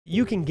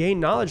you can gain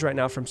knowledge right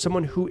now from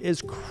someone who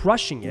is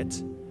crushing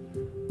it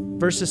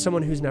versus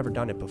someone who's never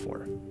done it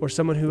before or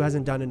someone who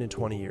hasn't done it in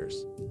 20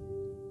 years.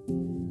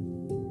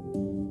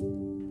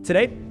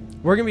 Today,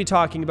 we're going to be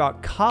talking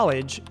about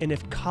college and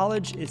if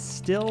college is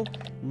still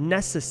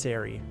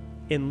necessary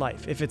in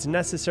life, if it's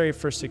necessary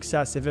for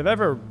success, if it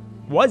ever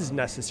was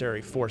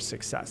necessary for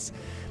success.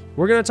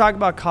 We're going to talk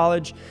about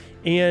college,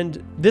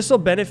 and this will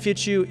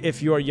benefit you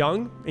if you're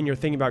young and you're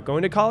thinking about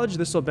going to college.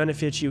 This will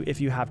benefit you if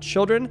you have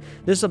children.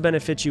 This will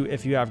benefit you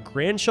if you have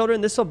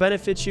grandchildren. This will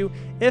benefit you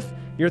if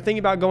you're thinking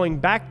about going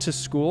back to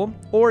school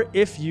or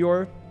if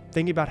you're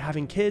thinking about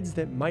having kids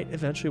that might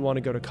eventually want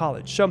to go to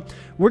college. So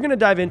we're going to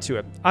dive into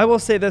it. I will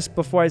say this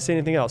before I say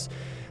anything else.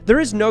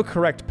 There is no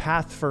correct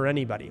path for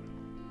anybody.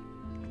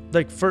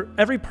 Like, for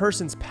every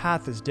person's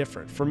path is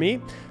different. For me,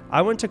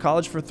 I went to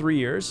college for 3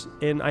 years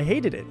and I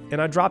hated it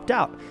and I dropped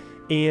out,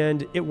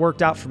 and it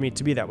worked out for me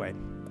to be that way.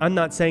 I'm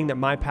not saying that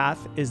my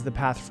path is the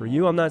path for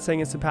you. I'm not saying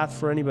it's the path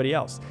for anybody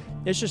else.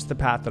 It's just the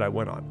path that I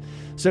went on.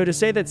 So to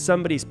say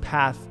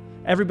that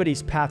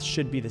everybody's path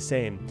should be the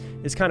same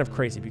is kind of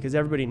crazy because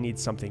everybody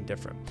needs something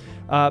different.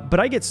 But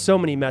I get so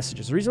many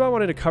messages. The reason why I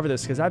wanted to cover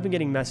this is because I've been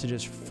getting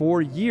messages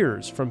for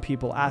years from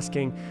people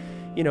asking,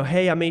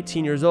 hey, I'm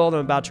 18 years old.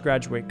 I'm about to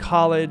graduate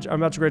college. I'm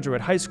about to graduate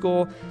high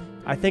school.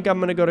 I think I'm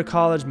going to go to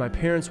college. My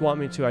parents want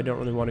me to. I don't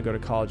really want to go to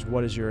college.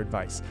 What is your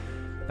advice?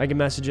 I get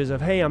messages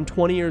of, hey, I'm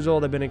 20 years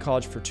old. I've been in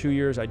college for 2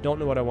 years. I don't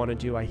know what I want to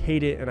do. I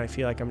hate it. And I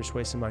feel like I'm just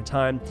wasting my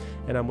time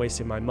and I'm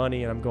wasting my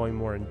money and I'm going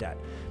more in debt.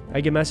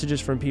 I get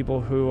messages from people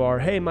who are,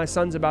 hey, my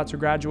son's about to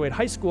graduate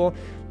high school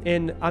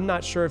and I'm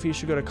not sure if he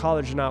should go to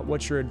college or not.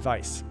 What's your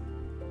advice?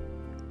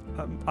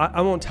 I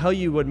won't tell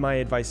you what my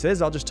advice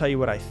is. I'll just tell you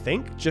what I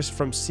think just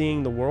from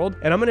seeing the world.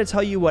 And I'm going to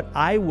tell you what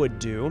I would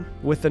do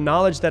with the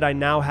knowledge that I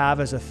now have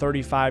as a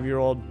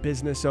 35-year-old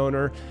business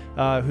owner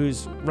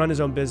who's run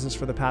his own business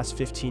for the past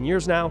 15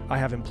 years now. I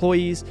have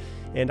employees,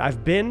 and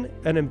I've been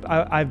an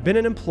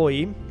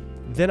employee.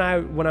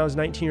 Then when I was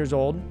 19 years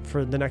old,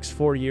 for the next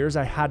 4 years,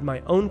 I had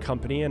my own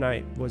company, and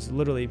I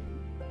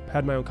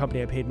had my own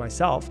company I paid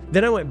myself.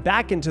 Then I went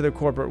back into the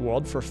corporate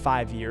world for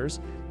 5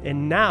 years.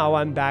 And now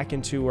I'm back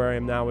into where I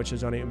am now, which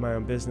is owning my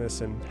own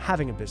business and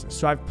having a business.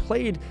 So I've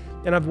played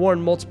and I've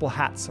worn multiple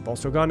hats. I've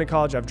also gone to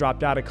college. I've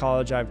dropped out of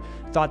college. I've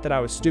thought that I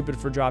was stupid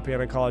for dropping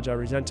out of college. I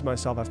resented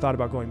myself. I've thought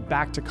about going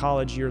back to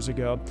college years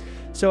ago.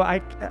 So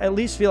I at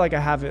least feel like I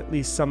have at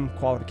least some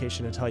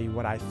qualification to tell you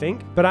what I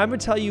think. But I'm going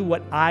to tell you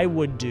what I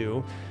would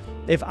do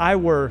if I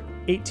were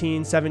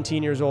 18,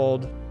 17 years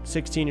old,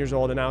 16 years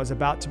old, and I was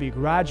about to be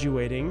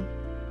graduating,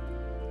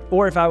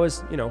 or if I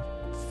was,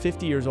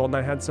 50 years old and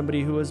I had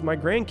somebody who was my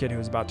grandkid who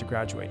was about to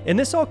graduate. And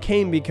this all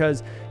came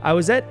because I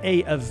was at a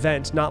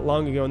event not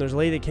long ago, and there's a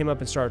lady that came up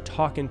and started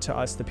talking to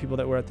us, the people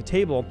that were at the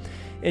table,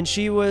 and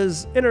she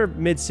was in her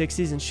mid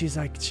 60s, and she's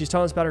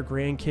telling us about her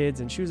grandkids,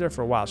 and she was there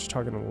for a while. She's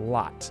talking a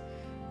lot.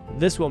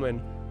 This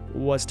woman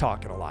was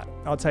talking a lot,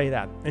 I'll tell you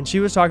that. And she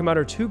was talking about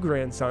her 2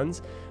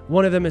 grandsons.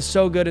 One of them is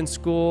so good in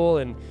school,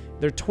 and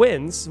they're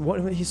twins.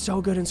 He's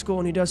so good in school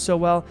and he does so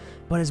well.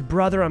 But his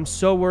brother, I'm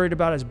so worried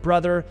about his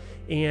brother.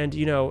 And,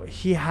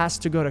 he has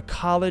to go to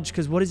college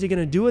because what is he going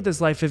to do with his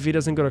life if he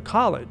doesn't go to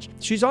college?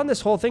 She's on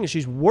this whole thing and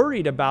she's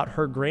worried about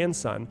her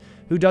grandson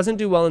who doesn't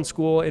do well in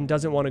school and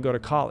doesn't want to go to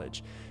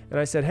college. And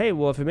I said, hey,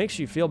 well, if it makes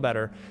you feel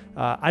better,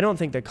 I don't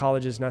think that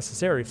college is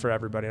necessary for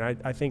everybody. And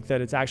I think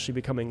that it's actually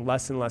becoming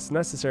less and less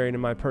necessary. And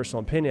in my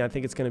personal opinion, I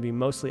think it's going to be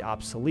mostly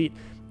obsolete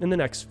in the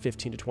next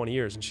 15 to 20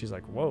 years. And she's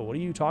like, whoa, what are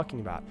you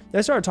talking about? And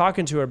I started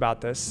talking to her about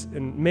this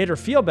and made her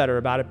feel better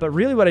about it. But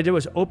really what I did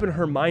was open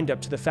her mind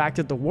up to the fact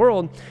that the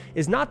world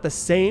is not the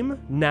same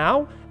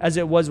now as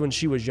it was when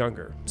she was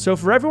younger. So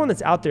for everyone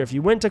that's out there, if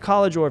you went to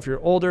college or if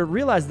you're older,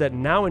 realize that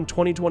now in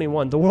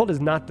 2021, the world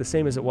is not the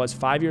same as it was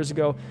 5 years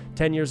ago,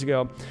 10 years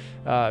ago,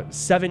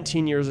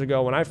 17 years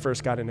ago when I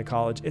first got into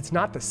college. It's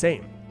not the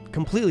same.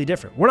 Completely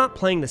different. We're not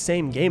playing the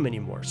same game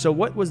anymore. So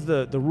what was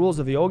the rules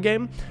of the old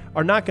game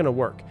are not going to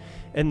work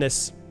in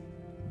this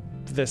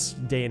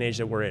day and age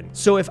that we're in.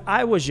 So if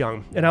I was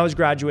young and I was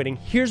graduating,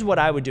 here's what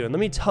I would do. And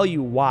let me tell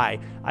you why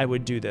I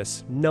would do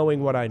this,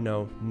 knowing what I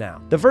know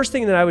now. The first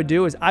thing that I would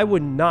do is I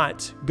would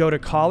not go to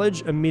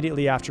college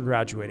immediately after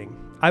graduating.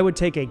 I would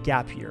take a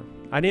gap year.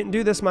 I didn't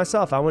do this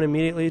myself. I went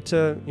immediately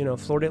to,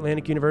 Florida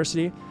Atlantic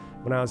University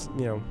when I was,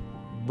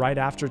 right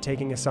after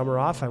taking a summer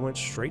off. I went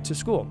straight to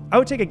school. I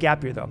would take a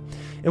gap year though.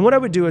 And what I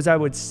would do is I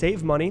would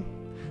save money.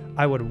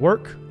 I would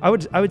work. I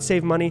would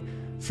save money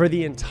for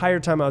the entire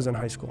time I was in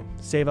high school.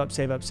 Save up,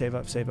 save up, save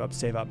up, save up,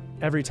 save up.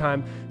 Every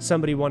time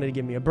somebody wanted to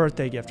give me a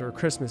birthday gift or a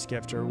Christmas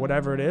gift or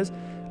whatever it is,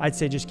 I'd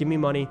say, just give me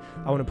money.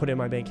 I want to put it in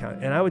my bank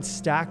account. And I would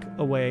stack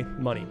away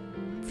money,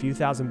 a few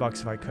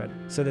 $1,000s if I could.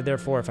 So that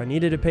therefore, if I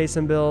needed to pay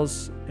some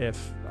bills,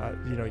 if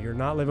you're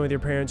not living with your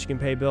parents, you can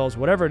pay bills,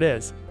 whatever it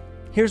is.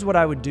 Here's what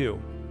I would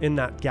do in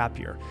that gap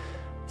year.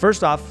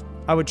 First off,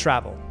 I would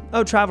travel. I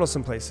would travel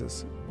some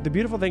places. the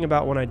beautiful thing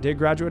about when I did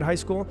graduate high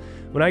school,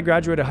 when I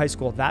graduated high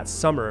school that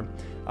summer,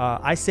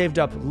 I saved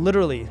up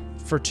literally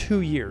for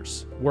 2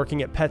 years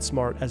working at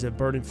PetSmart as a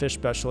bird and fish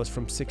specialist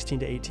from 16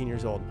 to 18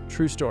 years old.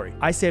 True story.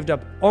 I saved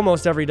up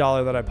almost every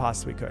dollar that I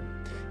possibly could.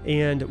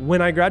 And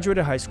when I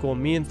graduated high school,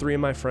 me and 3 of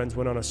my friends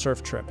went on a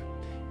surf trip.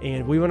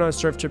 And we went on a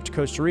surf trip to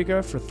Costa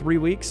Rica for 3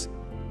 weeks,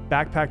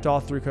 backpacked all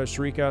through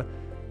Costa Rica.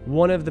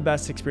 One of the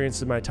best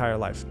experiences of my entire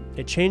life.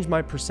 It changed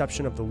my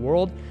perception of the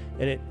world,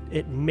 and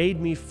it made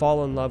me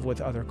fall in love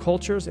with other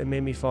cultures. It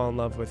made me fall in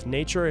love with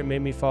nature. It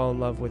made me fall in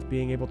love with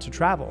being able to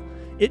travel.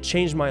 It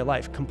changed my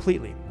life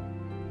completely.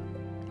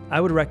 I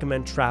would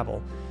recommend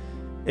travel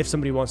if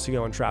somebody wants to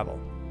go and travel.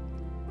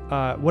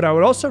 What I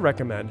would also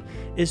recommend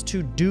is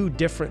to do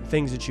different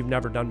things that you've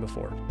never done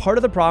before. Part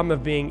of the problem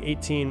of being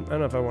 18, I don't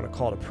know if I want to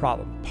call it a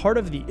problem. Part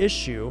of the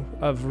issue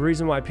of the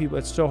reason why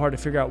it's so hard to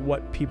figure out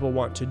what people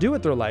want to do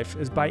with their life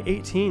is by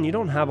 18, you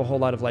don't have a whole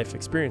lot of life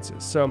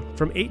experiences. So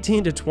from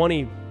 18 to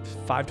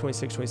 25,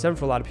 26, 27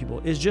 for a lot of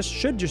people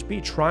should just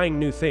be trying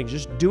new things,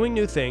 just doing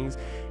new things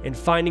and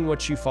finding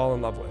what you fall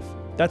in love with.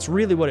 That's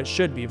really what it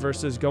should be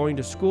versus going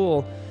to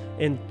school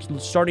and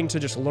starting to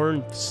just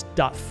learn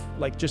stuff,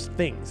 like just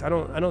things. I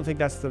don't think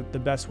that's the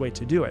best way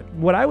to do it.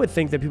 What I would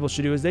think that people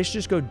should do is they should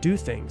just go do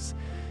things.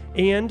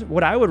 And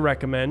what I would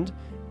recommend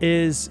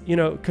is,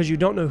 because you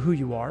don't know who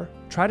you are,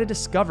 try to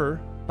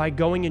discover by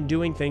going and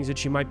doing things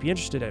that you might be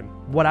interested in.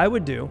 What I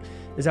would do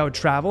is I would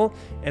travel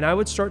and I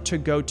would start to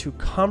go to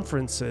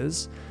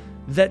conferences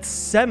that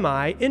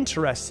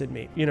semi-interested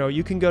me.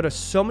 You can go to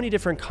so many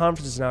different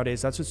conferences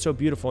nowadays. That's what's so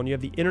beautiful. And you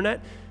have the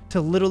internet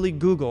to literally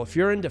Google. If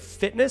you're into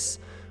fitness,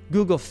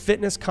 Google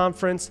Fitness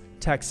Conference,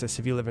 Texas,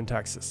 if you live in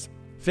Texas.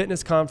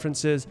 Fitness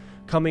conferences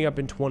coming up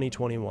in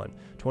 2021,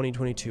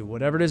 2022,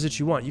 whatever it is that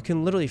you want. You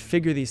can literally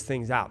figure these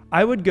things out.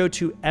 I would go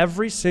to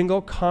every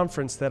single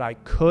conference that I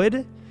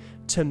could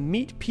to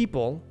meet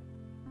people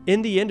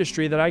in the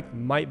industry that I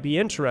might be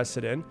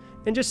interested in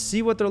and just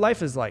see what their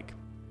life is like.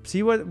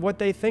 See what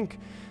they think.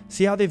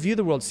 See how they view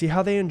the world. See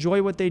how they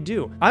enjoy what they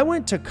do. I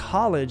went to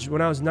college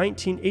when I was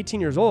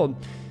 18 years old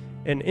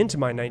and into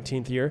my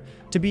 19th year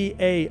to be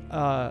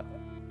a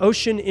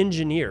ocean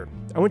engineer.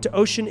 I went to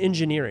ocean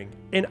engineering,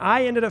 and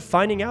I ended up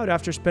finding out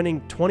after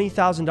spending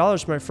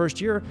 $20,000 for my first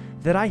year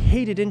that I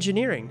hated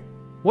engineering.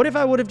 What if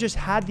I would have just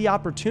had the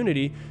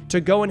opportunity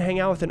to go and hang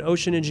out with an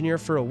ocean engineer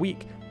for a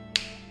week?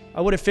 I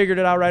would have figured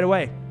it out right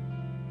away.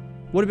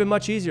 Would have been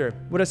much easier.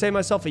 Would have saved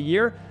myself a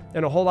year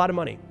and a whole lot of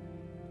money.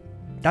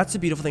 That's the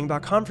beautiful thing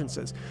about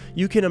conferences.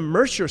 You can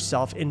immerse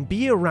yourself and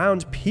be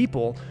around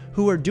people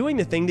who are doing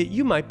the thing that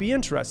you might be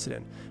interested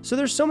in. So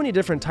there's so many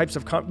different types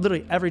of,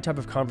 literally every type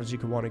of conference you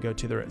could want to go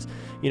to there is.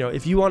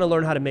 If you want to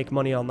learn how to make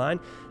money online,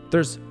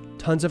 there's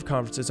tons of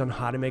conferences on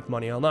how to make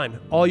money online.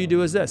 All you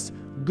do is this,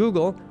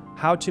 Google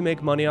how to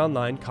make money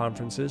online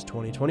conferences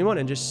 2021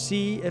 and just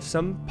see if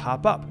some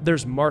pop up.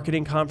 There's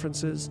marketing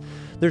conferences,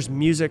 there's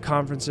music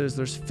conferences,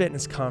 there's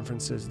fitness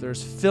conferences,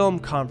 there's film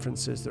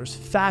conferences, there's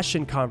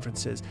fashion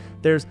conferences,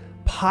 there's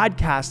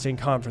podcasting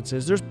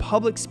conferences, there's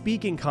public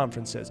speaking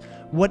conferences.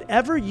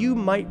 Whatever you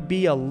might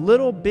be a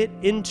little bit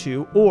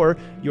into, or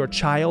your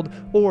child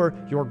or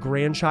your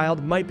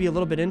grandchild might be a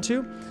little bit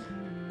into,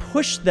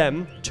 push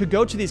them to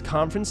go to these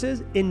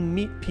conferences and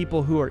meet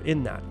people who are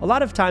in that. A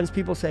lot of times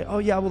people say, oh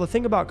yeah, well the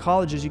thing about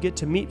college is you get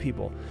to meet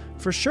people.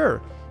 For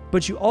sure.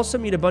 But you also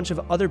meet a bunch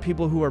of other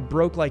people who are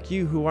broke like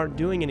you who aren't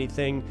doing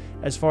anything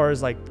as far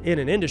as like in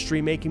an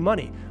industry making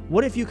money.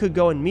 What if you could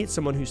go and meet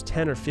someone who's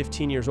 10 or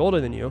 15 years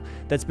older than you,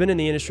 that's been in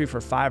the industry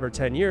for 5 or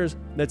 10 years,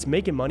 that's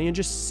making money, and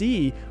just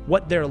see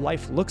what their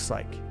life looks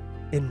like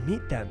and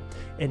meet them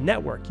and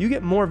network. You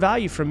get more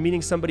value from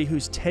meeting somebody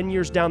who's 10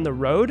 years down the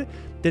road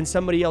than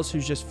somebody else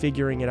who's just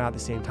figuring it out at the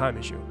same time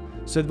as you.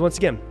 So once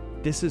again,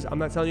 I'm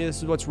not telling you this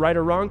is what's right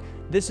or wrong.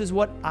 This is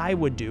what I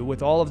would do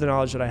with all of the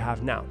knowledge that I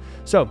have now.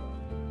 So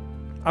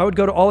I would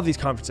go to all of these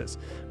conferences,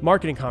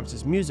 marketing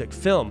conferences, music,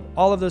 film,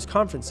 all of those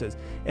conferences,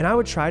 and I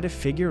would try to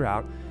figure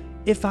out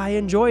if I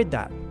enjoyed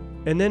that.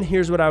 And then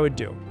here's what I would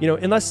do.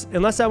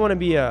 Unless I want to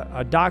be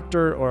a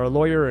doctor or a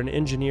lawyer or an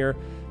engineer,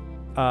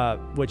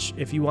 which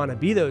if you want to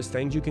be those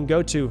things, you can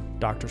go to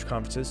doctors'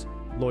 conferences,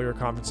 lawyer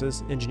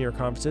conferences, engineer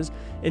conferences,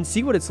 and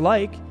see what it's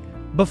like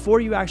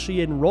before you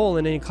actually enroll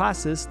in any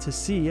classes to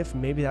see if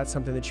maybe that's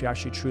something that you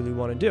actually truly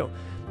want to do.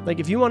 Like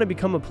if you want to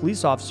become a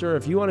police officer,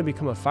 if you want to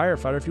become a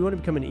firefighter, if you want to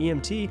become an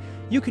EMT,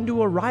 you can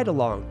do a ride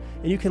along,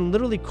 and you can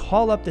literally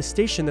call up the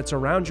station that's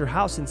around your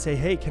house and say,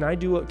 hey, can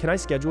I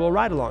schedule a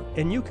ride along?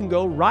 And you can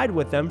go ride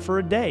with them for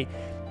a day.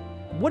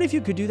 What if you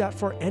could do that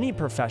for any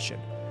profession?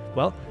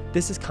 Well,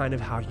 this is kind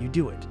of how you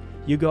do it.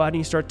 You go out and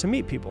you start to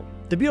meet people.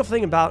 The beautiful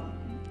thing about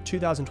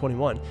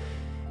 2021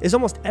 is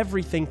almost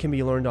everything can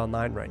be learned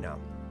online right now.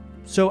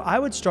 So I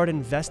would start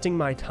investing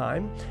my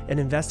time and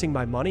investing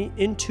my money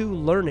into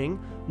learning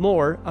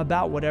more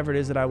about whatever it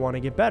is that I want to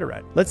get better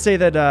at. Let's say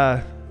that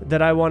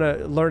I want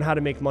to learn how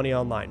to make money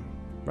online,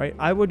 right?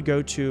 I would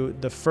go to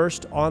the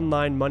first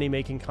online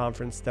money-making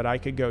conference that I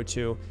could go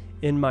to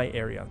in my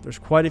area. There's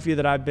quite a few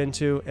that I've been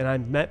to, and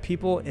I've met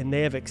people, and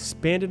they have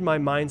expanded my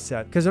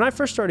mindset. Because when I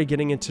first started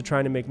getting into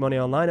trying to make money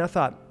online, I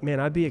thought, man,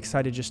 I'd be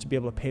excited just to be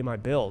able to pay my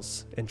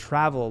bills and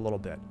travel a little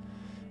bit.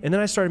 And then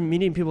I started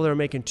meeting people that are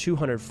making $200,000,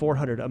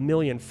 $400,000, $1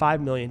 million,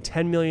 $5 million,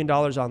 $10 million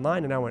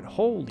online. And I went,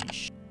 holy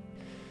shit,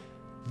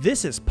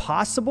 this is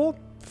possible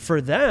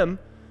for them,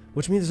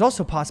 which means it's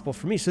also possible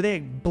for me. So they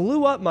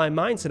blew up my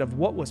mindset of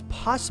what was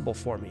possible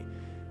for me.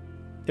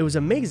 It was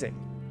amazing.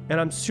 And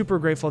I'm super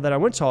grateful that I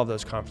went to all of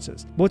those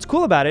conferences. What's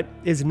cool about it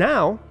is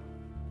now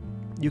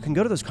you can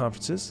go to those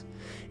conferences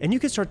and you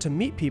can start to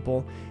meet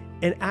people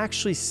and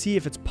actually see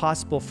if it's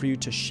possible for you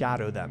to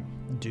shadow them.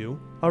 Do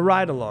a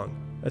ride along.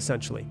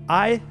 Essentially,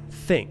 I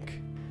think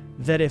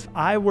that if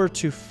I were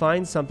to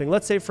find something,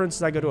 let's say for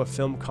instance, I go to a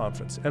film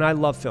conference and I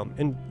love film,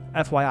 and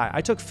FYI,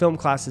 I took film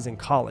classes in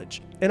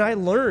college and I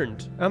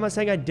learned. I'm not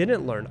saying I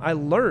didn't learn, I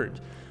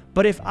learned.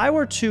 But if I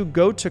were to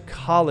go to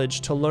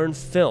college to learn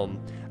film,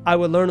 I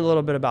would learn a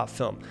little bit about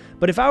film.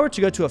 But if I were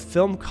to go to a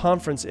film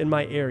conference in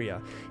my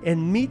area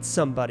and meet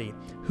somebody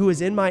who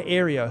is in my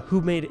area who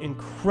made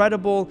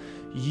incredible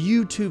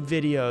YouTube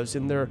videos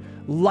and their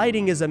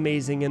lighting is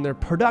amazing and their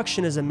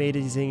production is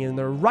amazing and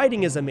their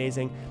writing is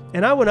amazing,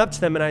 and I went up to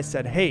them and I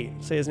said, hey,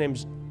 say his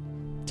name's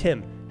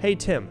Tim. Hey,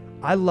 Tim,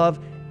 I love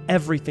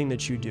everything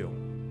that you do.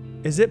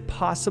 Is it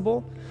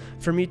possible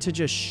for me to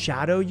just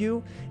shadow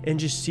you and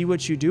just see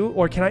what you do?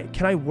 Or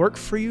can I work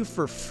for you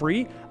for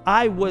free?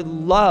 I would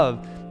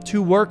love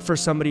to work for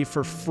somebody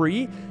for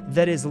free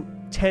that is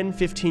 10,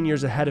 15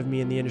 years ahead of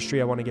me in the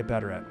industry I want to get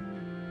better at.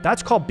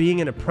 That's called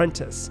being an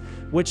apprentice,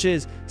 which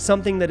is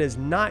something that is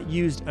not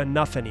used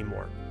enough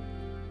anymore.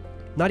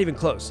 Not even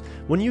close.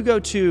 When you go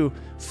to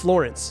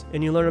Florence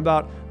and you learn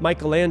about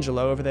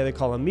Michelangelo, over there they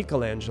call him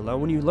Michelangelo,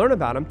 when you learn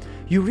about him,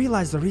 you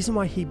realize the reason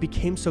why he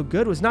became so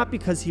good was not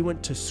because he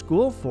went to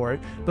school for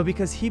it, but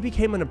because he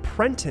became an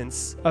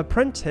apprentice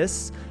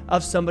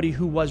of somebody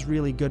who was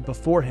really good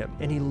before him.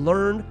 And he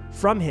learned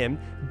from him,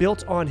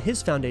 built on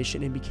his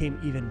foundation, and became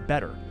even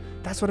better.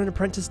 That's what an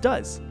apprentice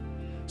does.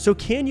 So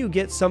can you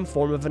get some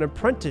form of an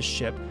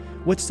apprenticeship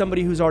with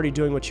somebody who's already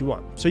doing what you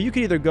want? So you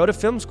could either go to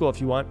film school if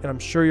you want, and I'm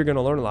sure you're going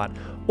to learn a lot,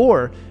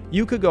 or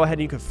you could go ahead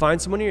and you could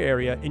find someone in your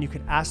area and you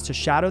could ask to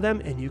shadow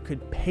them and you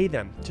could pay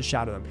them to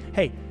shadow them.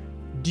 Hey,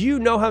 do you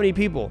know how many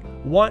people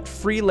want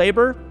free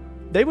labor?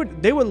 They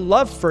would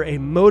love for a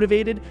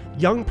motivated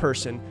young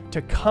person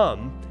to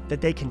come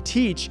that they can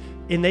teach,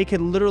 and they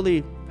can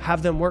literally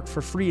have them work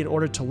for free in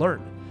order to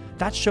learn.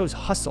 That shows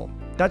hustle.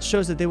 That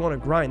shows that they want to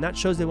grind. That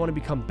shows they want to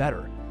become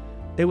better.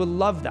 They would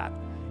love that.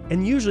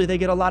 And usually they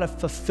get a lot of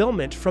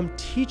fulfillment from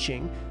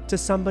teaching to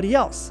somebody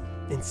else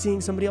and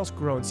seeing somebody else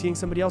grow and seeing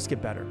somebody else get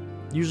better.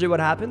 Usually what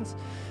happens,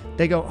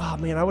 they go, oh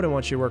man, I wouldn't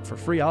want you to work for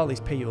free. I'll at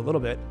least pay you a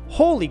little bit.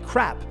 Holy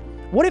crap.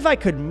 What if I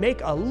could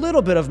make a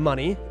little bit of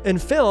money in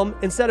film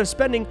instead of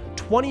spending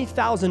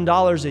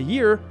 $20,000 a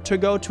year to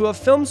go to a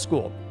film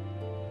school?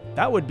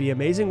 That would be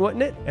amazing,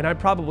 wouldn't it? And I'd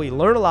probably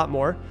learn a lot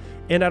more,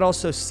 and I'd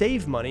also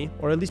save money,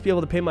 or at least be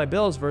able to pay my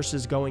bills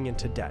versus going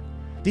into debt.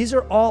 These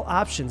are all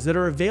options that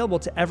are available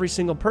to every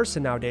single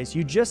person nowadays.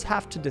 You just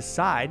have to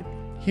decide,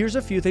 here's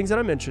a few things that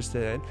I'm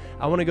interested in.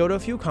 I want to go to a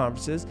few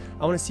conferences.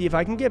 I want to see if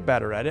I can get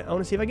better at it. I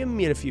want to see if I can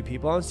meet a few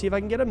people. I want to see if I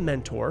can get a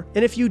mentor.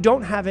 And if you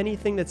don't have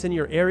anything that's in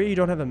your area, you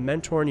don't have a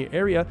mentor in your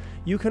area,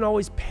 you can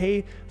always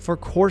pay for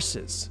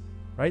courses,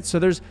 right? So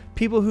there's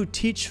people who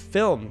teach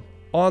film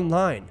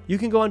online. You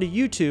can go onto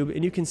YouTube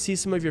and you can see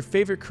some of your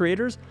favorite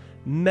creators.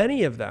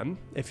 Many of them,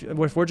 if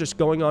we're just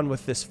going on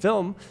with this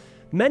film,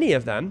 many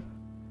of them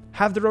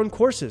have their own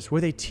courses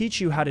where they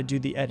teach you how to do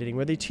the editing,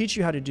 where they teach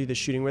you how to do the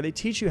shooting, where they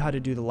teach you how to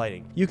do the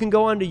lighting. You can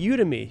go on to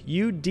Udemy,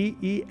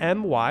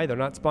 Udemy. They're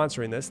not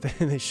sponsoring this.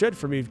 They should,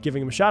 for me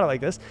giving them a shout out like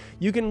this.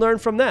 You can learn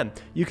from them.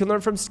 You can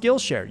learn from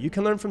Skillshare. You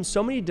can learn from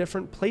so many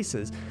different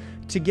places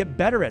to get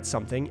better at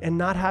something and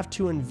not have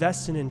to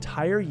invest an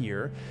entire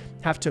year,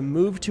 have to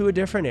move to a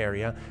different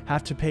area,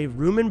 have to pay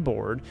room and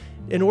board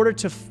in order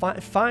to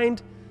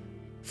find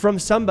from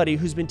somebody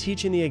who's been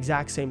teaching the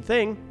exact same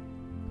thing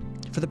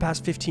for the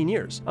past 15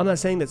 years. I'm not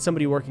saying that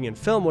somebody working in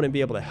film wouldn't be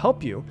able to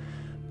help you,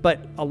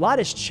 but a lot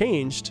has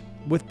changed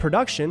with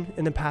production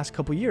in the past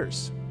couple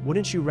years.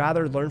 Wouldn't you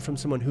rather learn from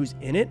someone who's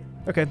in it?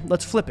 Okay,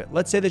 let's flip it.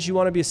 Let's say that you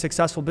want to be a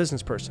successful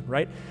business person,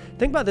 right?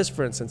 Think about this,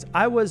 for instance.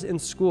 I was in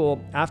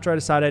school after I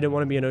decided I didn't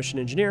want to be an ocean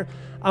engineer.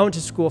 I went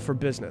to school for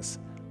business.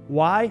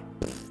 Why?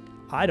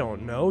 I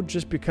don't know,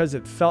 just because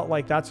it felt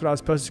like that's what I was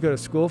supposed to go to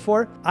school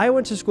for. I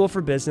went to school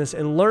for business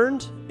and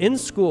learned in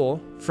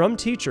school from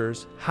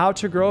teachers how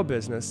to grow a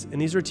business. And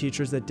these are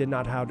teachers that didn't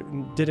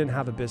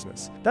have a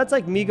business. That's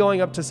like me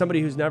going up to somebody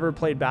who's never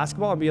played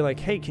basketball and being like,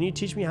 hey, can you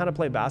teach me how to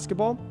play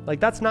basketball? Like,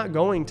 that's not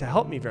going to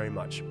help me very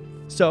much.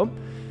 So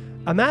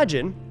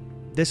imagine,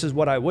 this is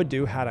what I would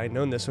do had I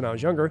known this when I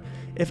was younger,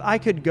 if I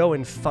could go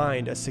and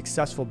find a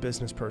successful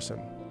business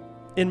person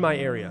in my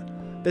area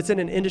that's in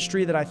an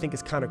industry that I think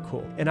is kind of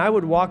cool. And I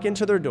would walk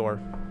into their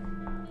door,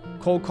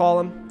 cold call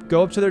them,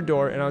 go up to their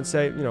door, and I would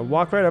say,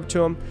 walk right up to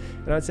them,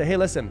 and I'd say, hey,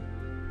 listen,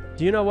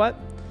 do you know what?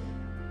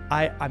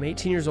 I'm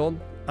 18 years old.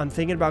 I'm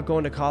thinking about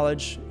going to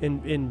college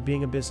in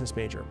being a business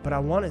major, but I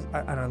want to,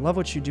 and I love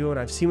what you do, and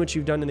I've seen what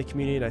you've done in the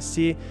community, and I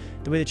see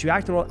the way that you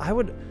act in the world.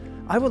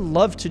 I would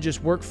love to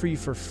just work for you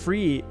for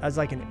free as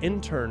like an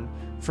intern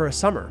for a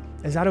summer.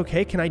 Is that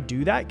okay? Can I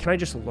do that? Can I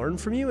just learn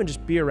from you and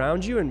just be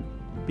around you and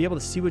be able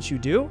to see what you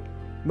do?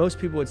 Most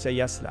people would say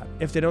yes to that.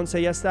 If they don't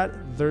say yes to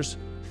that, there's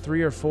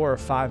 3 or 4 or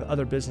 5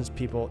 other business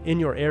people in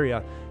your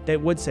area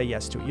that would say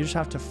yes to it. You just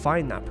have to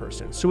find that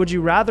person. So would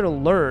you rather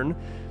learn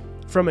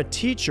from a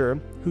teacher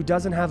who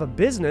doesn't have a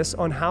business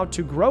on how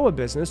to grow a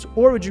business,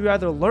 or would you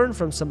rather learn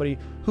from somebody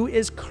who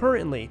is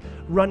currently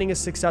running a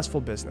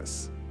successful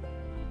business?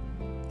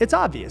 It's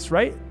obvious,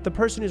 right? The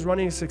person who's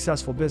running a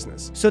successful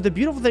business. So the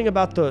beautiful thing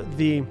about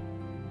the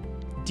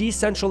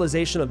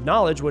decentralization of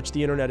knowledge, which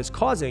the internet is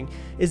causing,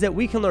 is that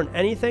we can learn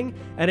anything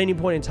at any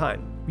point in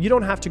time. You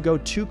don't have to go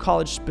to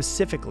college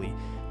specifically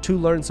to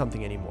learn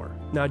something anymore.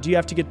 Now, do you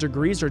have to get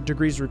degrees or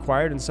degrees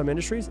required in some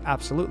industries?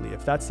 Absolutely.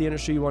 If that's the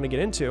industry you want to get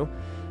into,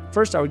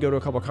 first I would go to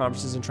a couple of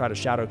conferences and try to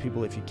shadow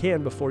people if you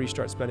can before you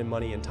start spending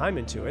money and time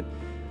into it.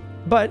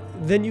 But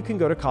then you can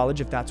go to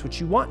college if that's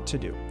what you want to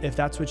do, if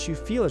that's what you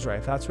feel is right,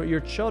 if that's what your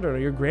children or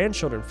your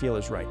grandchildren feel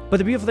is right. But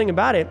the beautiful thing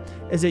about it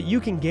is that you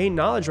can gain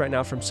knowledge right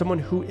now from someone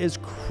who is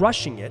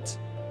crushing it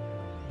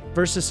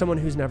versus someone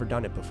who's never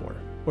done it before,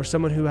 or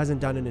someone who hasn't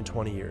done it in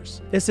 20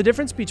 years. It's the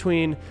difference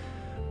between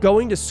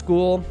going to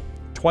school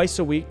twice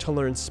a week to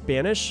learn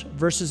Spanish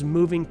versus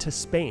moving to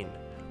Spain.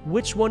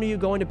 Which one are you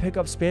going to pick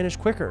up Spanish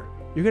quicker?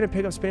 You're going to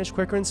pick up Spanish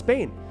quicker in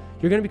Spain.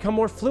 You're going to become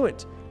more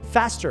fluent,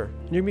 faster,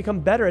 and you're going to become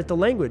better at the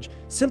language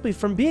simply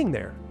from being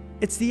there.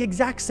 It's the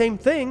exact same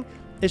thing.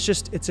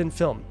 It's in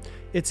film.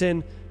 It's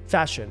in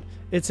fashion.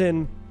 It's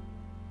in,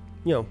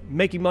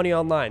 making money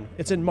online.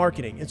 It's in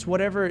marketing. It's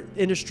whatever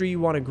industry you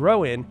want to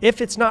grow in.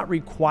 If it's not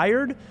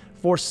required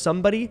for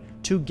somebody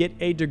to get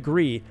a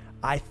degree,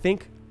 I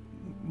think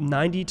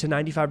 90 to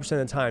 95% of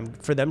the time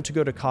for them to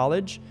go to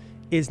college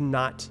is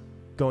not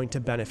going to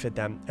benefit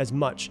them as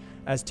much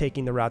as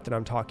taking the route that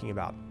I'm talking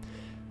about.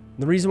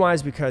 The reason why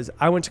is because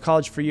I went to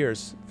college for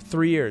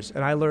 3 years,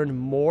 and I learned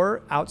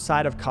more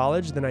outside of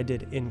college than I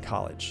did in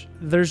college.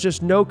 There's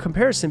just no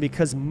comparison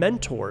because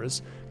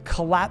mentors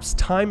collapse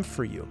time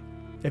for you.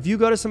 If you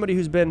go to somebody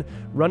who's been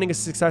running a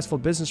successful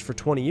business for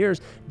 20 years,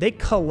 they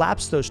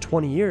collapse those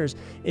 20 years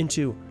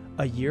into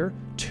a year,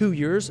 2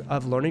 years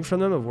of learning from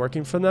them, of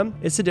working from them.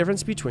 It's the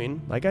difference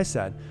between, like I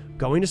said,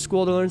 going to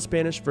school to learn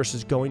Spanish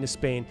versus going to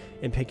Spain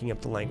and picking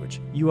up the language.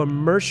 You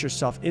immerse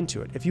yourself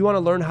into it. If you want to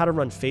learn how to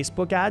run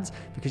Facebook ads,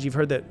 because you've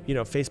heard that,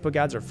 Facebook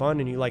ads are fun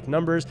and you like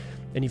numbers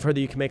and you've heard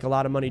that you can make a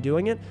lot of money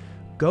doing it,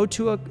 go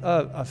to a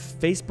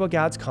Facebook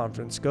ads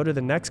conference, go to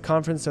the next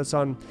conference that's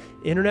on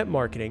internet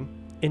marketing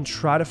and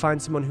try to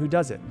find someone who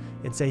does it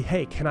and say,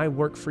 hey, can I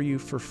work for you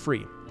for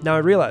free? Now I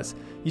realize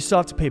you still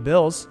have to pay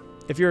bills.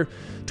 If you're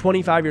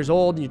 25 years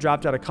old and you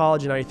dropped out of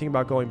college and now you think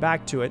about going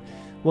back to it,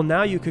 well,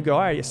 now you could go, all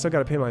right, you still got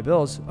to pay my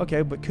bills.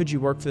 Okay, but could you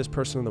work for this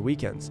person on the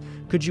weekends?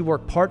 Could you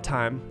work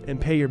part-time and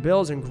pay your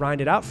bills and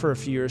grind it out for a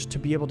few years to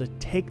be able to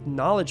take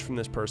knowledge from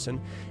this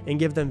person and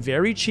give them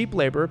very cheap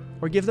labor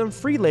or give them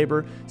free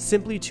labor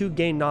simply to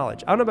gain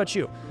knowledge? I don't know about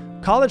you.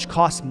 College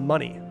costs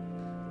money.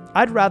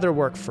 I'd rather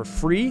work for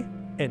free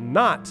and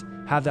not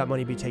have that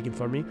money be taken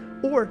from me,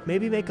 or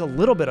maybe make a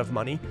little bit of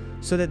money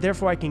so that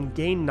therefore I can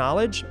gain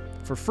knowledge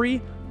for free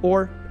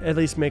or at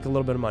least make a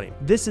little bit of money.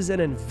 This is an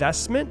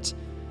investment,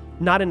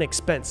 not an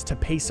expense to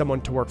pay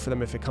someone to work for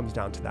them if it comes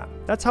down to that.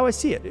 That's how I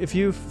see it. If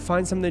you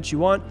find something that you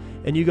want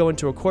and you go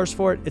into a course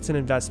for it, it's an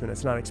investment.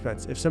 It's not an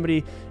expense.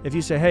 If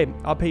you say, hey,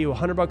 I'll pay you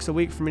 $100 a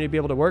week for me to be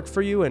able to work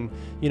for you and,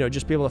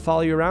 just be able to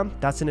follow you around,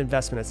 that's an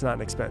investment. It's not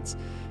an expense.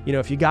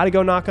 If you got to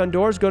go knock on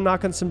doors, go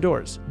knock on some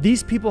doors.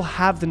 These people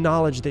have the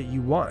knowledge that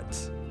you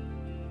want.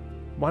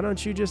 Why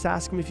don't you just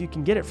ask them if you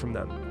can get it from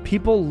them?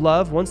 People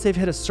love, once they've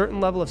hit a certain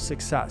level of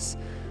success,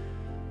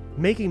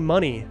 making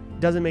money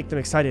doesn't make them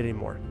excited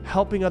anymore.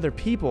 Helping other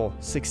people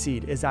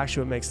succeed is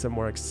actually what makes them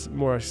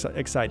more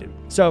excited.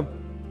 So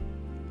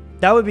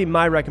that would be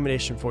my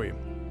recommendation for you.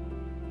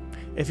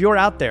 If you're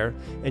out there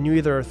and you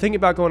either are thinking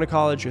about going to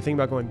college, you're thinking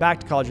about going back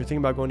to college, you're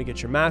thinking about going to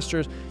get your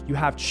master's, you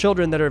have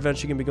children that are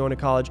eventually going to be going to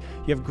college,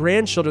 you have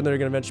grandchildren that are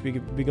going to eventually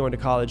be going to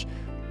college,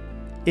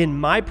 in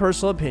my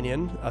personal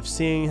opinion of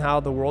seeing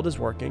how the world is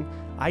working,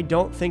 I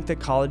don't think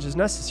that college is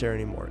necessary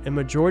anymore. A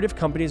majority of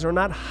companies are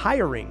not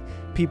hiring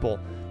people,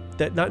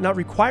 not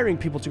requiring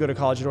people to go to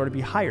college in order to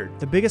be hired.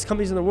 The biggest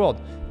companies in the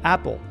world,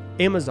 Apple,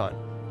 Amazon,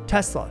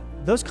 Tesla,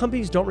 those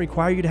companies don't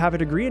require you to have a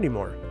degree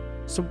anymore.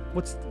 So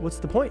what's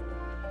the point?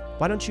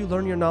 Why don't you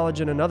learn your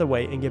knowledge in another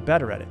way and get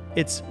better at it?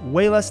 It's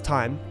way less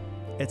time,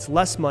 it's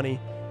less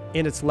money,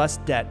 and it's less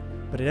debt,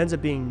 but it ends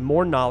up being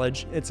more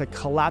knowledge. It's a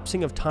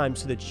collapsing of time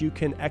so that you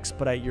can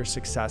expedite your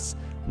success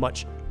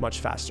much, much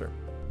faster.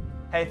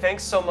 Hey,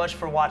 thanks so much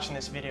for watching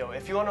this video.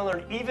 If you want to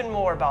learn even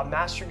more about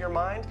mastering your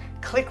mind,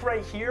 click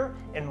right here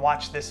and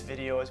watch this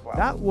video as well.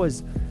 That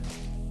was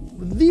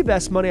the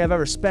best money I've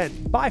ever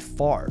spent by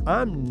far.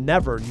 I'm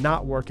never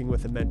not working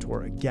with a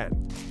mentor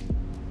again.